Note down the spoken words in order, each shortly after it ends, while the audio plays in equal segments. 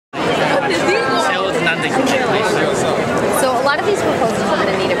presenting to me, please. So a lot of these proposals are going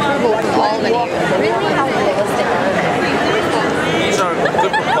to need approval from Albany. Really, how realistic are they? These are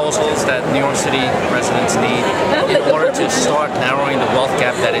good proposals that New York City residents need in order to start narrowing the wealth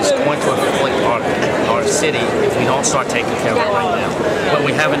gap that is going to afflict our city if we don't start taking care of it right now. When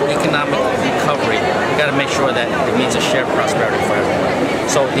we have an economic recovery, we got to make sure that it means a shared prosperity for everyone.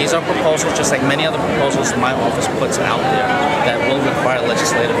 So these are proposals, just like many other proposals my office puts out there, that will require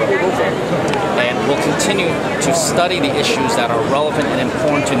legislative approval. And we'll continue to study the issues that are relevant and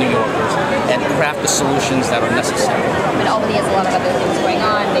important to New Yorkers and craft the solutions that are necessary. I mean, Albany has a lot of other things going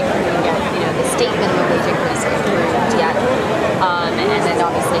on. They couldn't get, the state minimum wage increase approved yet. And then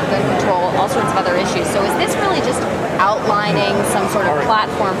obviously gun control, all sorts of other issues. So is this really just outlining some sort of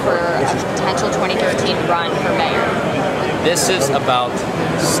platform for a potential 2013 run for mayor? This is about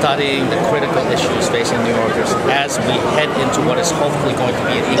studying the critical issues facing New Yorkers as we head into what is hopefully going to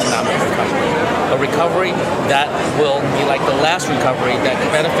be an economic recovery. A recovery that will be like the last recovery that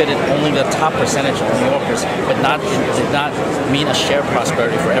benefited only the top percentage of New Yorkers, but did not mean a shared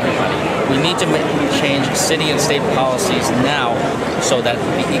prosperity for everybody. We need to change city and state policies now so that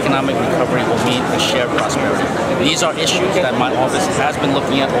the economic recovery will mean a shared prosperity. These are issues that my office has been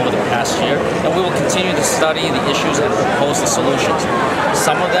looking at over the past year, and we will continue to study the issues and propose the solutions.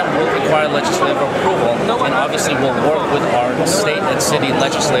 Some of them will require legislative approval, and obviously we'll work with our state and city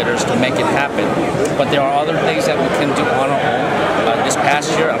legislators to make it happen. But there are other things that we can do on our own. This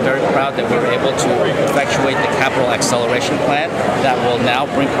past year, I'm very proud that we were able to effectuate the capital acceleration plan that will now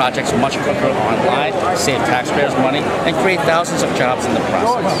bring projects much quicker online, save taxpayers money, and create thousands of jobs in the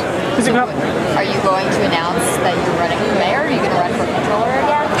process. Are you going to announce that you're running for mayor? Are you going to run for controller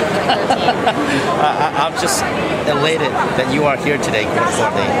again for 2013? I'm just elated that you are here today,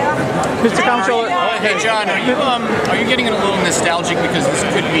 Mr. Comptroller. Hey John, are you getting a little nostalgic because this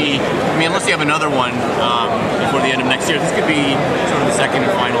could be, I mean, unless you have another one before the end of next year, this could be sort of the second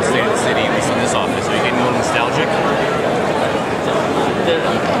and final state of the city, at least in this office. Are you getting a little nostalgic?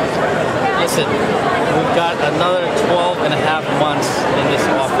 Listen, we've got another 12 and a half months in this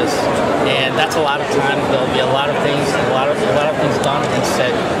office, and that's a lot of time. There'll be a lot of things, a lot of things done and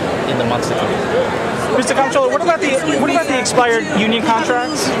said in the months to come. Mr. Comptroller, what about the expired union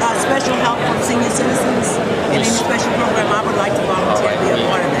contracts? Special help for senior citizens in any special program. I would like to volunteer to be a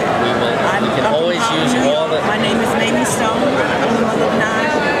part of that. We can always use all the... My name is Mamie Stone. I'm the mother of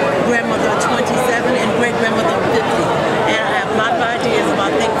 9, grandmother of 27, and great-grandmother of 50. And I have a lot of ideas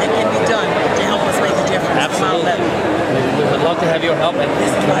about things that can be done to help us make a difference. Absolutely. We would love to have your help, and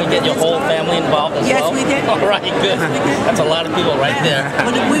can we get your whole family involved as well? Yes, we can. All right, good. That's a lot of people right there.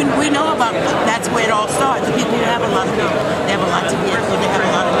 But we know about that's where it all starts. The people who have a lot of money, they have a lot to give, so they have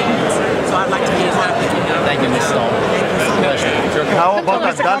a lot of needs. So I'd like to be a part of it. Thank you, Ms. Stone. How about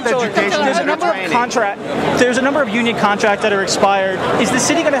adult education and There's a number of union contracts that are expired. Is the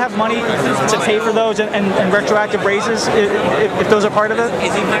city going to have money to pay for those and retroactive raises if those are part of it?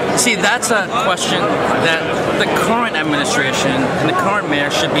 See, that's a question that the current administration and the current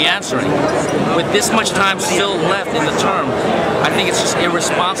mayor should be answering. With this much time still left in the term, I think it's just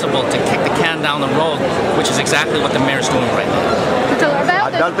irresponsible to kick the can down the road, which is exactly what the mayor's doing right now. So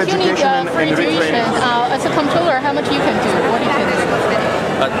about the education free tuition, as a controller, how much you can do? What do you can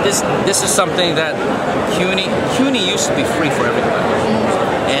do? This is something that CUNY used to be free for everybody.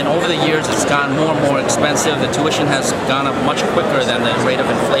 And over the years, it's gotten more and more expensive. The tuition has gone up much quicker than the rate of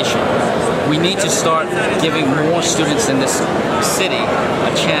inflation. We need to start giving more students in this city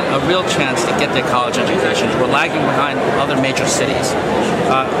a real chance to get their college education. We're lagging behind other major cities.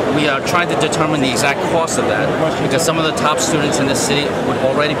 We are trying to determine the exact cost of that because some of the top students in this city would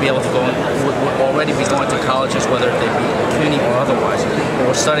already be able to would already be going to colleges, whether they be CUNY or otherwise.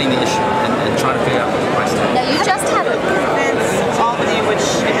 But we're studying the issue and trying to figure out what the price is. Now you just had a Albany, which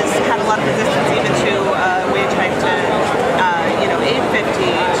has had a lot of resistance even to wage hike to $8.50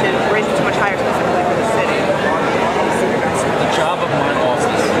 to raise it so much higher specifically for the city. The job of my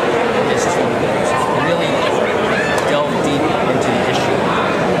office is to really delve deep into the issue.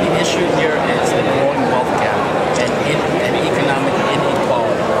 The issue here is the growing wealth gap and economic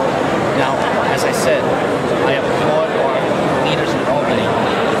inequality. Now, as I said, I applaud our leaders in Albany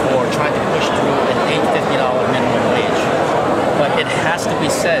for trying to push through an $8.50 minimum wage. But it has to be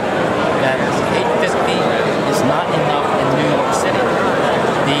said that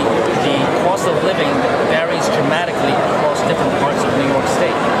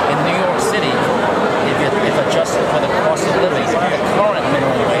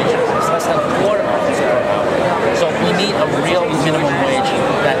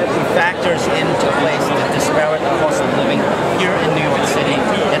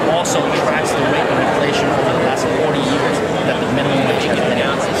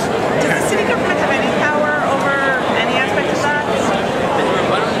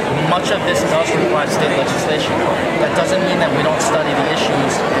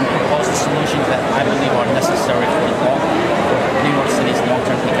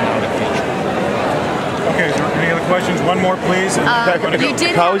questions. One more, please. You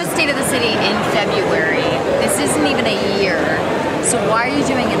did have a State of the City in February. This isn't even a year. So why are you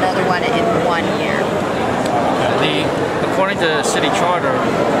doing another one in 1 year? According to the city charter,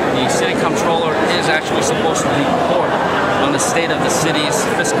 the city comptroller is actually supposed to report on the state of the city's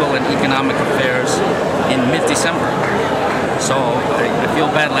fiscal and economic affairs in mid-December. So I feel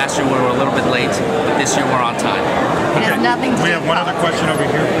bad. Last year we were a little bit late, but this year we're on time. It has nothing to do We have one other question over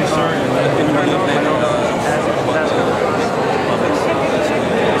here, please, sir.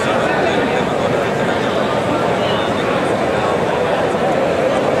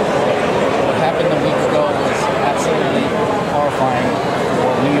 What happened a week ago was absolutely horrifying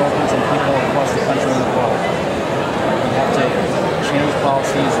for New Yorkers and people across the country and the world. We have to change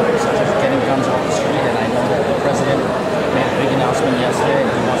policies such as getting guns off the street, and I know that the president made a big announcement yesterday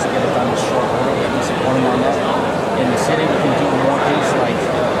that he wants to get it done in short order. We have to support him on that. In the city, we can do more things like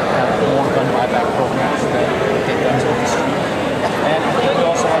have more gun buyback programs that get guns off the street. And I think we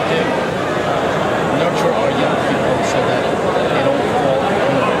also have to nurture our young people so that they don't fall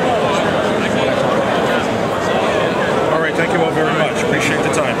into All right, thank you all very much. Appreciate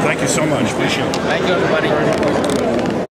the time. Thank you so much. Appreciate it. Thank you.